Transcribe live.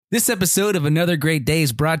This episode of Another Great Day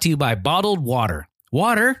is brought to you by Bottled Water.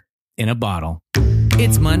 Water in a bottle.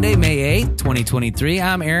 It's Monday, May 8th, 2023.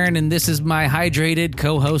 I'm Aaron, and this is my hydrated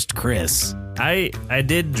co-host, Chris. I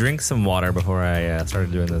did drink some water before I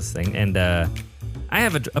started doing this thing, and I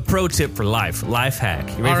have a pro tip for life hack.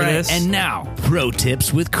 You ready for this? And now, pro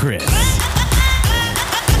tips with Chris.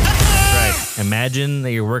 Right. Imagine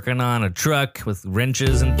that you're working on a truck with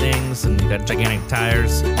wrenches and things, and you got gigantic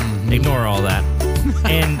tires. Mm-hmm. Ignore all that.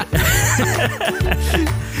 And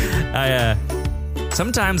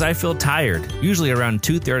sometimes I feel tired, usually around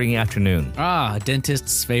 2:30 in the afternoon. A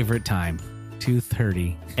dentist's favorite time,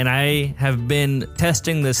 2:30. And I have been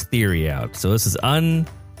testing this theory out. So this is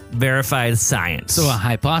unverified science. So a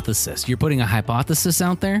hypothesis. You're putting a hypothesis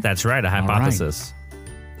out there? That's right, a hypothesis.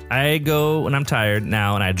 Right. I go when I'm tired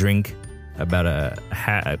now and I drink about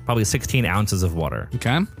probably 16 ounces of water.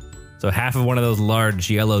 Okay. So half of one of those large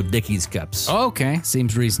yellow Dickies cups. Okay,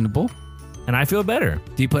 seems reasonable. And I feel better.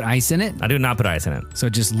 Do you put ice in it? I do not put ice in it. So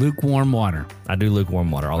just lukewarm water. I do lukewarm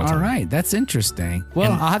water all the time. All right, that's interesting.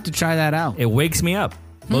 Well, I'll have to try that out. It wakes me up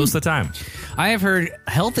most of the time. I have heard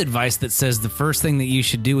health advice that says the first thing that you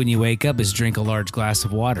should do when you wake up is drink a large glass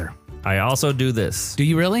of water. I also do this. Do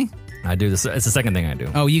you really? I do this. It's the second thing I do.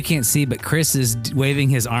 Oh, you can't see, but Chris is waving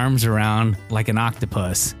his arms around like an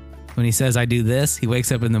octopus. When he says, I do this, he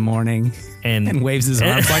wakes up in the morning and waves his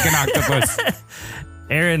arms like an octopus.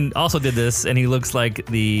 Aaron also did this, and he looks like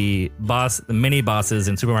the mini bosses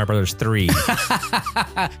in Super Mario Bros. 3.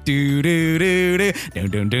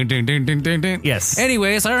 Yes.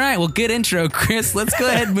 Anyways, all right. Well, good intro, Chris. Let's go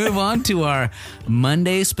ahead and move on to our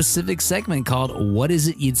Monday-specific segment called What Is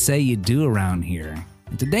It You'd Say You'd Do Around Here?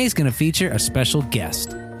 And today's going to feature a special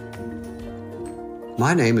guest.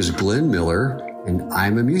 My name is Glenn Miller, and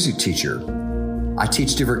I'm a music teacher. I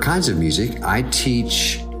teach different kinds of music. I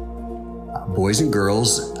teach boys and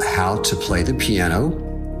girls how to play the piano.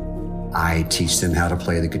 I teach them how to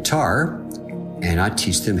play the guitar, and I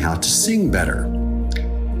teach them how to sing better.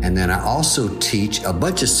 And then I also teach a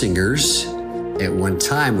bunch of singers at one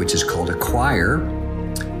time, which is called a choir,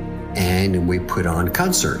 and we put on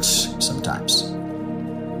concerts sometimes.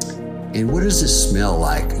 And what does it smell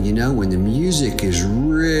like? You know, when the music is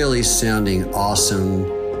really sounding awesome,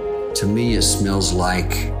 to me it smells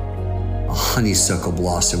like a honeysuckle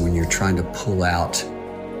blossom when you're trying to pull out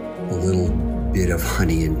a little bit of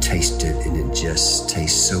honey and taste it, and it just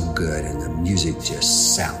tastes so good, and the music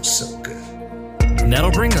just sounds so good. And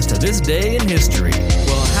that'll bring us to this day in history.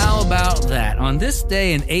 Well, how about that? On this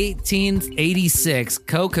day in 1886,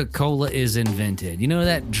 Coca-Cola is invented. You know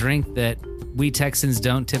that drink that we Texans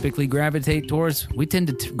don't typically gravitate towards? We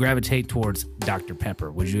tend to gravitate towards Dr.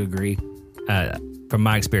 Pepper. Would you agree? From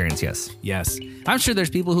my experience, yes. Yes. I'm sure there's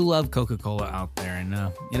people who love Coca-Cola out there. And,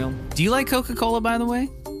 do you like Coca-Cola, by the way?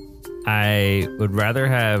 I would rather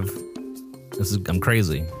have, I'm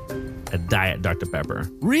crazy, a Diet Dr. Pepper.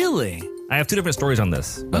 Really? I have two different stories on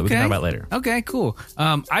this, but we can talk about it later. Okay, cool.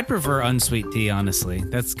 I'd prefer unsweet tea, honestly.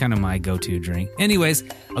 That's kind of my go-to drink. Anyways,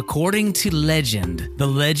 according to legend, the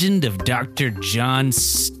legend of Dr. John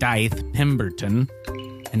Stith Pemberton,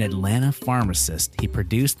 an Atlanta pharmacist, he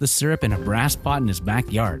produced the syrup in a brass pot in his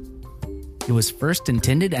backyard. It was first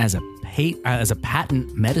intended as a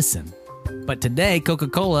patent medicine. But today,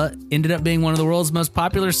 Coca-Cola ended up being one of the world's most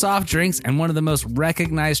popular soft drinks and one of the most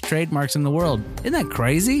recognized trademarks in the world. Isn't that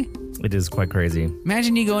crazy? It is quite crazy.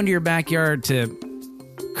 Imagine you go into your backyard to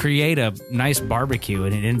create a nice barbecue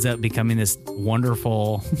and it ends up becoming this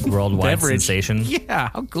wonderful worldwide beverage. Sensation. Yeah,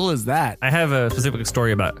 how cool is that? I have a specific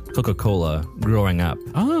story about Coca-Cola growing up.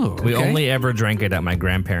 Oh, okay. We only ever drank it at my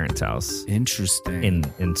grandparents' house. Interesting.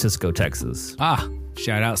 In Cisco, Texas.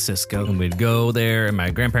 Shout out Cisco. And we'd go there, and my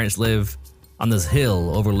grandparents live on this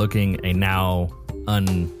hill overlooking a now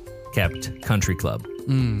unkept country club.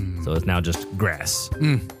 So it's now just grass.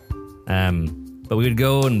 But we would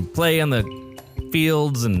go and play on the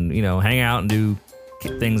fields and, hang out and do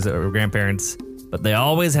things that were grandparents. But they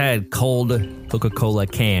always had cold Coca-Cola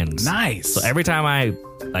cans. Nice. So every time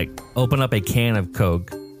I open up a can of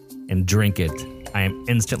Coke and drink it, I am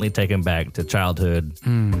instantly taken back to childhood.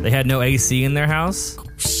 They had no AC in their house.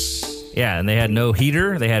 Yeah, and they had no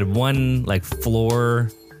heater. They had one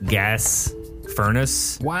floor gas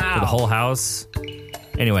furnace for the whole house.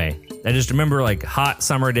 Anyway, I just remember hot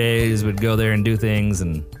summer days, we'd go there and do things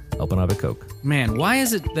and open up a Coke. Man, why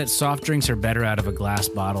is it that soft drinks are better out of a glass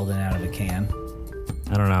bottle than out of a can?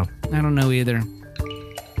 I don't know. I don't know either.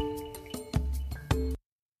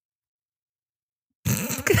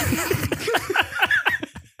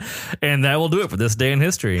 And that will do it for this day in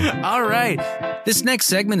history. All right. This next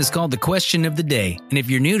segment is called the Question of the Day. And if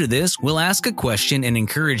you're new to this, we'll ask a question and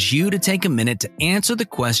encourage you to take a minute to answer the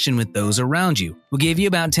question with those around you. We'll give you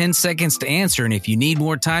about 10 seconds to answer, and if you need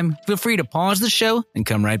more time, feel free to pause the show and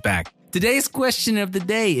come right back. Today's question of the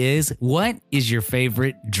day is, what is your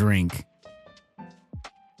favorite drink?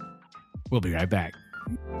 We'll be right back.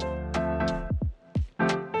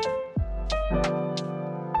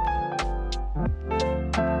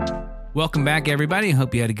 Welcome back, everybody. I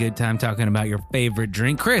hope you had a good time talking about your favorite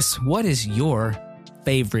drink. Chris, what is your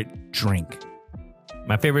favorite drink?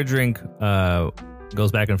 My favorite drink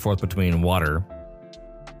goes back and forth between water.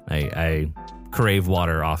 I crave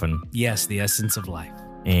water often. Yes, the essence of life.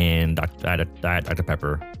 And Diet Dr.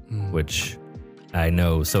 Pepper, which I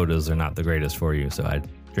know sodas are not the greatest for you, so I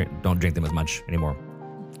don't drink them as much anymore.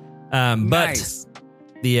 Nice.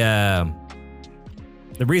 But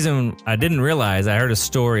the reason I didn't realize, I heard a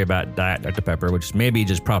story about Diet Dr. Pepper, which may be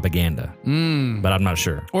just propaganda, but I'm not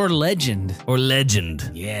sure. Or legend.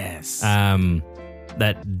 Yes.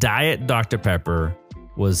 That Diet Dr. Pepper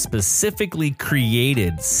was specifically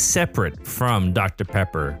created separate from Dr.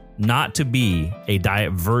 Pepper, not to be a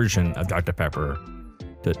diet version of Dr. Pepper,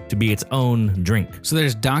 to be its own drink. So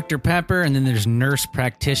there's Dr. Pepper, and then there's Nurse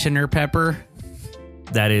Practitioner Pepper.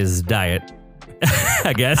 That is diet,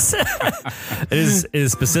 I guess. It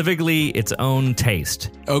is specifically its own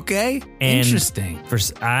taste. Okay. And interesting.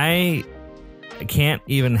 I can't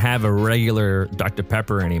even have a regular Dr.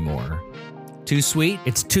 Pepper anymore. Too sweet?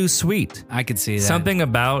 It's too sweet. I could see that. Something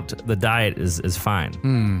about the diet is fine.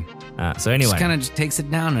 So anyway. Just kind of just takes it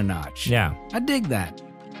down a notch. Yeah. I dig that.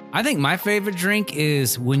 I think my favorite drink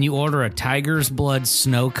is when you order a Tiger's Blood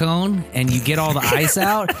snow cone and you get all the ice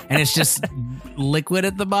out and it's just liquid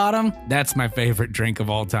at the bottom. That's my favorite drink of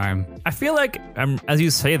all time. I feel like, as you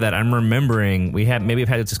say that, I'm remembering we've had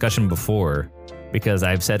this discussion before because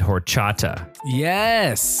I've said horchata.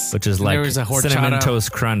 Yes. Which is like there was a horchata. Cinnamon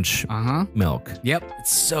Toast Crunch milk. Yep.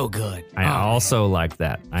 It's so good. I also like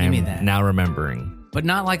that. I am now remembering. But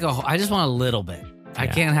not like I just want a little bit. I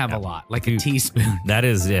can't have a lot, like a teaspoon. That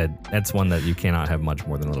is it. That's one that you cannot have much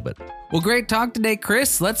more than a little bit. Well, great talk today,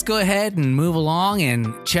 Chris. Let's go ahead and move along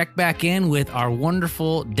and check back in with our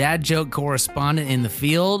wonderful dad joke correspondent in the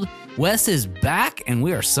field. Wes is back, and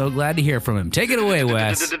we are so glad to hear from him. Take it away,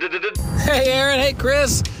 Wes. Hey, Aaron. Hey,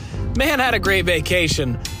 Chris. Man, I had a great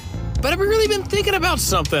vacation. But I've really been thinking about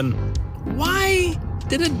something. Why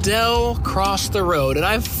did Adele cross the road? And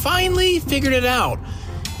I've finally figured it out.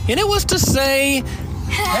 And it was to say,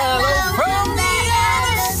 hello from the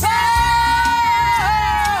other side.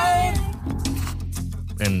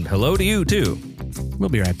 And hello to you, too. We'll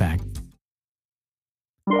be right back.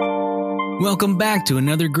 Welcome back to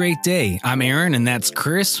another great day. I'm Aaron, and that's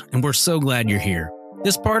Chris, and we're so glad you're here.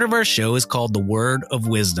 This part of our show is called the Word of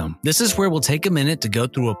Wisdom. This is where we'll take a minute to go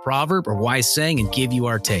through a proverb or wise saying and give you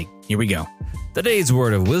our take. Here we go. Today's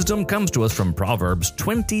word of wisdom comes to us from Proverbs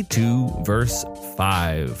 22, verse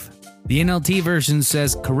 5. The NLT version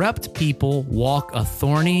says, corrupt people walk a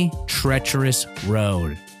thorny, treacherous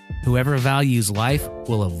road. Whoever values life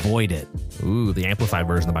will avoid it. Ooh, the Amplified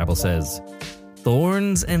version of the Bible says,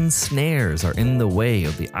 thorns and snares are in the way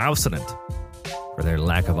of the obstinate, for their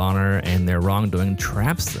lack of honor and their wrongdoing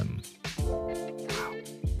traps them. Wow.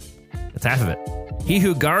 That's half of it. He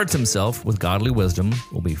who guards himself with godly wisdom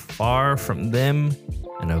will be far from them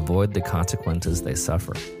and avoid the consequences they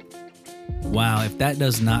suffer. Wow, if that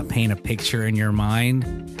does not paint a picture in your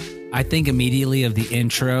mind, I think immediately of the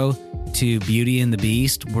intro to Beauty and the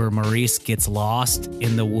Beast, where Maurice gets lost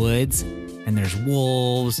in the woods and there's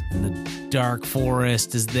wolves and the dark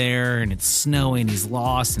forest is there and it's snowing, he's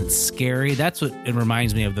lost and it's scary. That's what it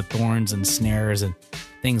reminds me of, the thorns and snares and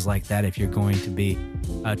things like that if you're going to be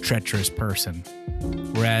a treacherous person.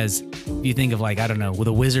 Whereas if you think of, like, I don't know, with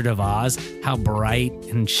a Wizard of Oz, how bright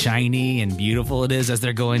and shiny and beautiful it is as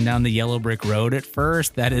they're going down the yellow brick road at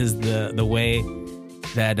first, that is the way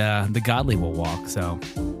that the godly will walk. So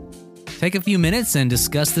take a few minutes and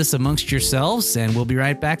discuss this amongst yourselves, and we'll be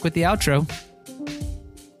right back with the outro.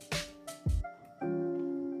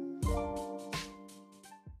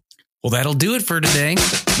 Well, that'll do it for today.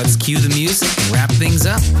 Let's cue the music and wrap things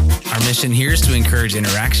up. Our mission here is to encourage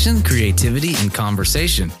interaction, creativity, and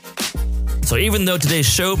conversation. So even though today's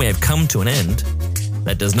show may have come to an end,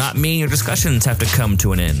 that does not mean your discussions have to come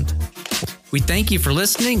to an end. We thank you for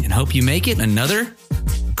listening and hope you make it another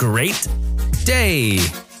great day.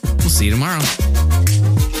 We'll see you tomorrow.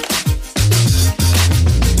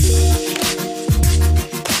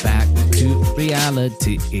 Back to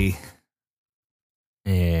reality.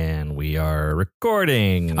 And we are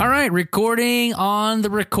recording. All right, recording on the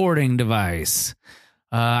recording device.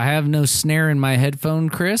 I have no snare in my headphone,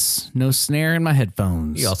 Chris. No snare in my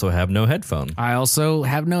headphones. You also have no headphone. I also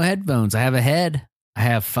have no headphones. I have a head. I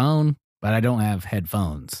have phone, but I don't have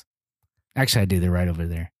headphones. Actually, I do. They're right over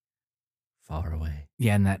there. Far away.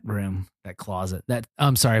 Yeah, in that room, that closet.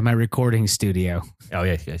 I'm sorry, my recording studio. Oh,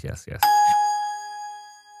 yes.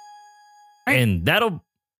 And that'll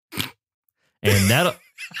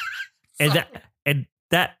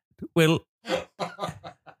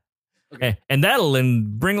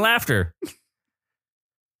bring laughter.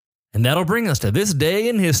 And that'll bring us to this day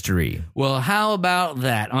in history. Well, how about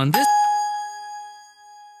that? On this.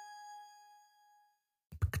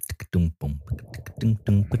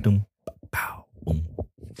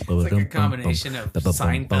 It's like a combination of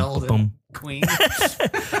Seinfeld and Queen.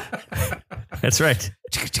 That's right.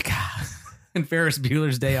 And Ferris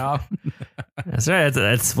Bueller's Day Off. That's right.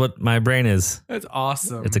 That's what my brain is. That's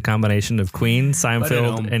awesome. It's a combination of Queen,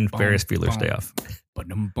 Seinfeld, and Ferris Bueller's Day Off.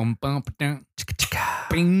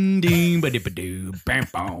 Bing ding ba-dee-ba-doo, bam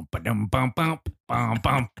bum ba-dum bum bum bum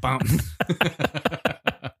bum bum.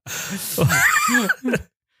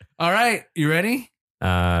 All right, you ready?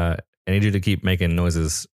 I need you to keep making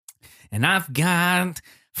noises. And I've got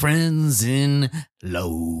friends in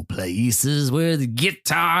low places where the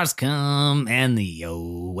guitars come and the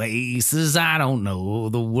oasis. I don't know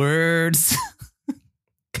the words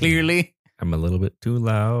clearly. I'm a little bit too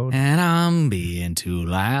loud. And I'm being too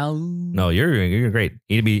loud. No, you're great.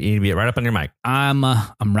 You need to be right up on your mic. I'm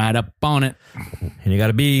right up on it. And you got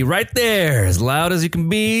to be right there, as loud as you can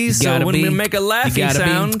be. So when we make a laughing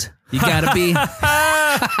sound, you gotta be.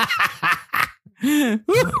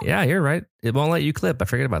 Yeah, you're right. It won't let you clip. I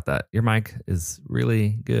forget about that. Your mic is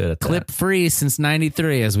really good at clip that. Free since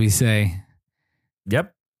 '93, as we say.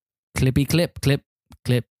 Yep. Clippy clip, clip,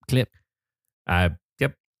 clip, clip. Yep.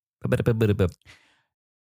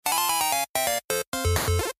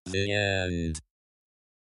 The end.